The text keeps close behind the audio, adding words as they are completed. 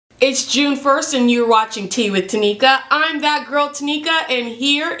It's June 1st and you're watching Tea with Taneica. I'm that girl Taneica and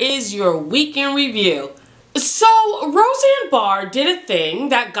here is your weekend review. So Roseanne Barr did a thing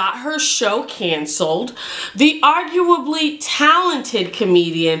that got her show canceled. The arguably talented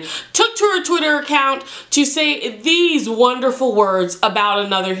comedian took to her Twitter account to say these wonderful words about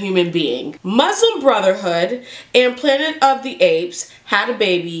another human being. Muslim Brotherhood and Planet of the Apes had a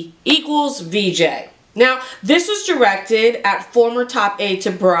baby equals VJ. Now, this was directed at former top aide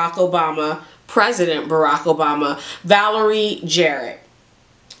to Barack Obama, President Barack Obama, Valerie Jarrett.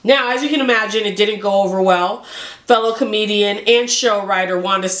 Now, as you can imagine, it didn't go over well. Fellow comedian and show writer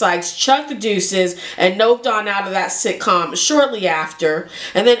Wanda Sykes chucked the deuces and noped on out of that sitcom shortly after.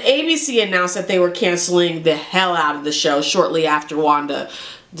 And then ABC announced that they were canceling the hell out of the show shortly after Wanda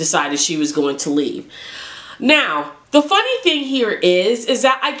decided she was going to leave. Now, the funny thing here is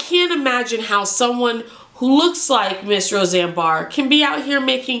that I can't imagine how someone who looks like Miss Roseanne Barr can be out here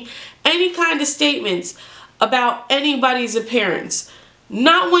making any kind of statements about anybody's appearance.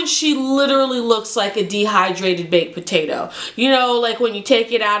 Not when she literally looks like a dehydrated baked potato. You know, like when you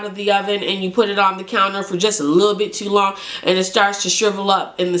take it out of the oven and you put it on the counter for just a little bit too long and it starts to shrivel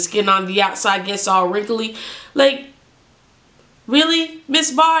up and the skin on the outside gets all wrinkly. Like, really,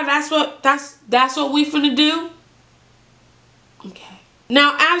 Miss Barr, that's what we finna do? Okay.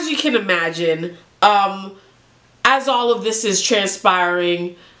 Now, as you can imagine, as all of this is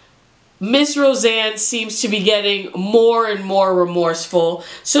transpiring, Miss Roseanne seems to be getting more and more remorseful.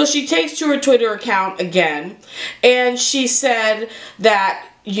 So she takes to her Twitter account again, and she said that,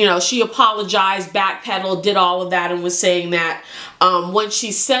 you know, she apologized, backpedaled, did all of that, and was saying that when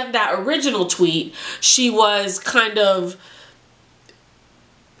she sent that original tweet, she was kind of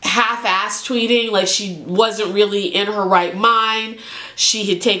half-ass tweeting, like she wasn't really in her right mind. She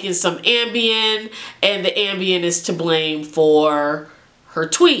had taken some Ambien, and the Ambien is to blame for her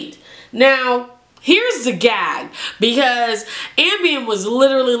tweet. Now, here's the gag, because Ambien was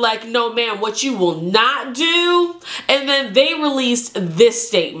literally like, no ma'am, what you will not do, and then they released this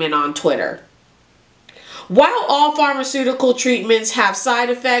statement on Twitter. While all pharmaceutical treatments have side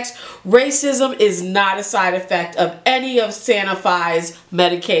effects, racism is not a side effect of any of Sanofi's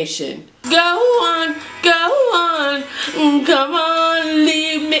medication. Go on, come on,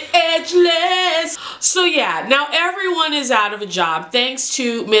 leave me edgeless. So yeah, now everyone is out of a job thanks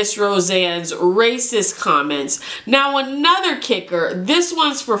to Miss Roseanne's racist comments. Now another kicker, this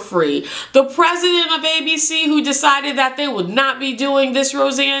one's for free. The president of ABC, who decided that they would not be doing this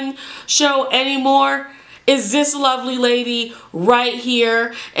Roseanne show anymore, is this lovely lady right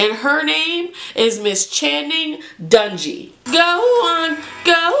here, and her name is Miss Channing Dungey. Go on,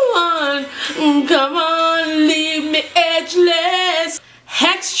 come on, leave me edgeless.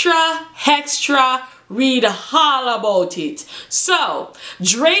 Hextra, read all about it. So,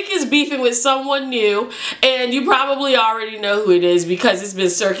 Drake is beefing with someone new, and you probably already know who it is because it's been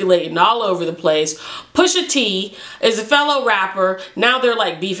circulating all over the place. PushaT is a fellow rapper. Now they're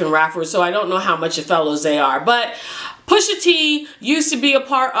like beefing rappers, so I don't know how much of fellows they are. But PushaT used to be a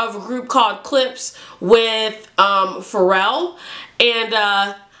part of a group called Clips with Pharrell, and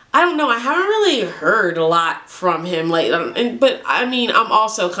I don't know, I haven't really heard a lot from him lately, but I mean, I'm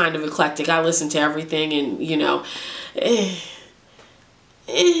also kind of eclectic. I listen to everything and, you know,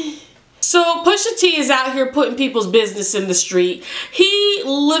 So PushaT is out here putting people's business in the street. He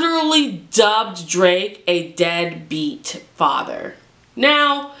literally dubbed Drake a deadbeat father.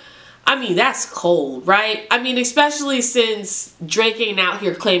 Now, I mean, that's cold, right? I mean, especially since Drake ain't out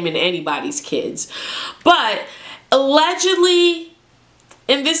here claiming anybody's kids. But allegedly,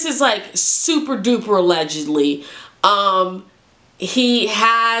 and this is like super duper allegedly, he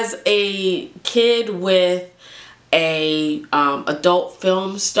has a kid with a adult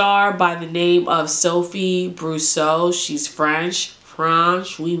film star by the name of Sophie Brousseau. She's French,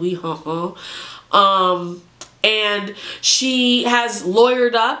 oui oui, and she has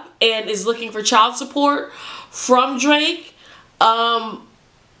lawyered up and is looking for child support from Drake,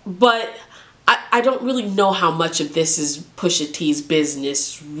 but I don't really know how much of this is Pusha T's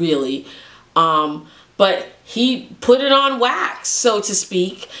business, really. But he put it on wax, so to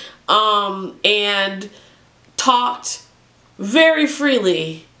speak, and talked very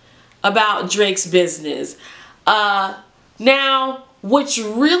freely about Drake's business. Now, what's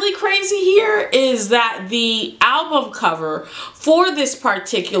really crazy here is that the album cover for this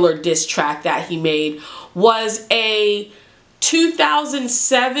particular diss track that he made was a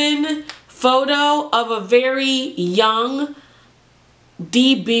 2007 photo of a very young,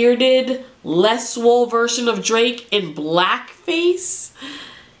 de-bearded, less swole version of Drake in blackface.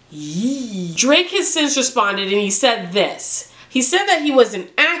 Yee. Drake has since responded and he said this: He said that he was an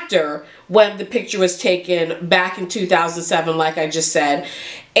actor when the picture was taken back in 2007, like I just said.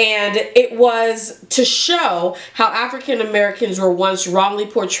 And it was to show how African Americans were once wrongly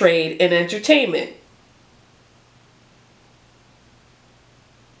portrayed in entertainment.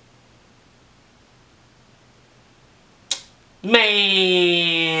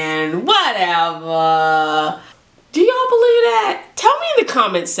 Man, whatever. Do y'all believe that? Tell me in the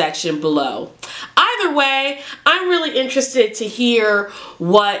comment section below. Either way, I'm really interested to hear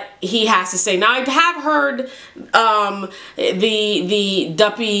what he has to say. Now, I have heard the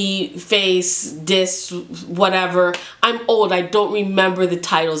duppy face, diss, whatever. I'm old. I don't remember the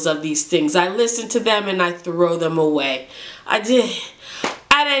titles of these things. I listen to them and I throw them away. I did.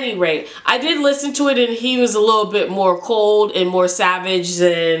 At any rate, I did listen to it and he was a little bit more cold and more savage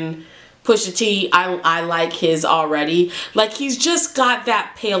than PushaT. I like his already. Like, he's just got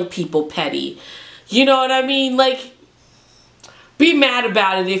that pale people petty. You know what I mean? Like, be mad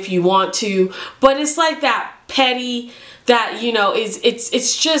about it if you want to, but it's like that petty that, you know,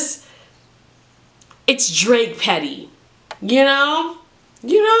 it's just, it's Drake petty. You know?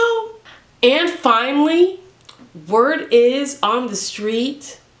 You know? And finally, word is on the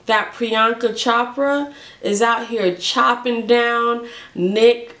street that Priyanka Chopra is out here chopping down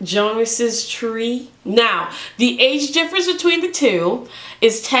Nick Jonas's tree. Now, the age difference between the two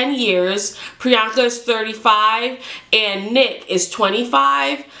is 10 years. Priyanka is 35 and Nick is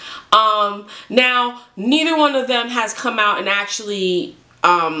 25. Now, neither one of them has come out and actually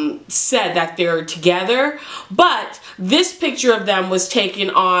said that they're together, but this picture of them was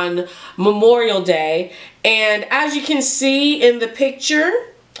taken on Memorial Day, and as you can see in the picture,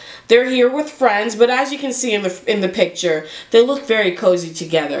 they're here with friends, but as you can see in the picture, they look very cozy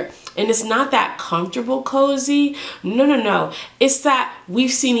together. And it's not that comfortable cozy. No, no, no. It's that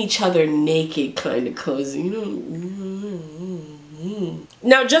we've seen each other naked kind of cozy. You know?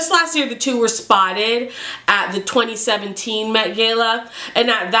 Now, just last year, the two were spotted at the 2017 Met Gala. And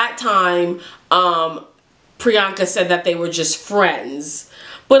at that time, Priyanka said that they were just friends.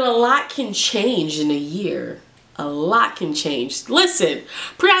 But a lot can change in a year. A lot can change. Listen,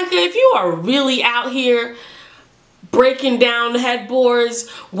 Priyanka, if you are really out here breaking down headboards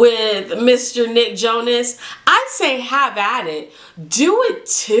with Mr. Nick Jonas, I'd say have at it. Do it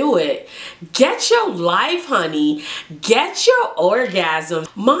to it. Get your life, honey. Get your orgasm.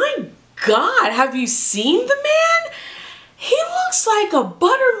 My God, have you seen the man? He looks like a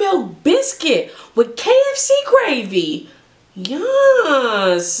buttermilk biscuit with KFC gravy.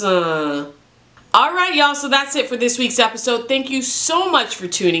 Yes. Alright, y'all, so that's it for this week's episode. Thank you so much for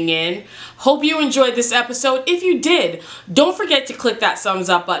tuning in. Hope you enjoyed this episode. If you did, don't forget to click that thumbs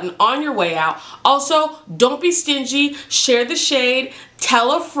up button on your way out. Also, don't be stingy. Share the shade.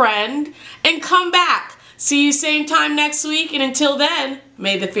 Tell a friend. And come back. See you same time next week. And until then,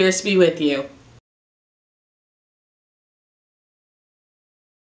 may the fierce be with you.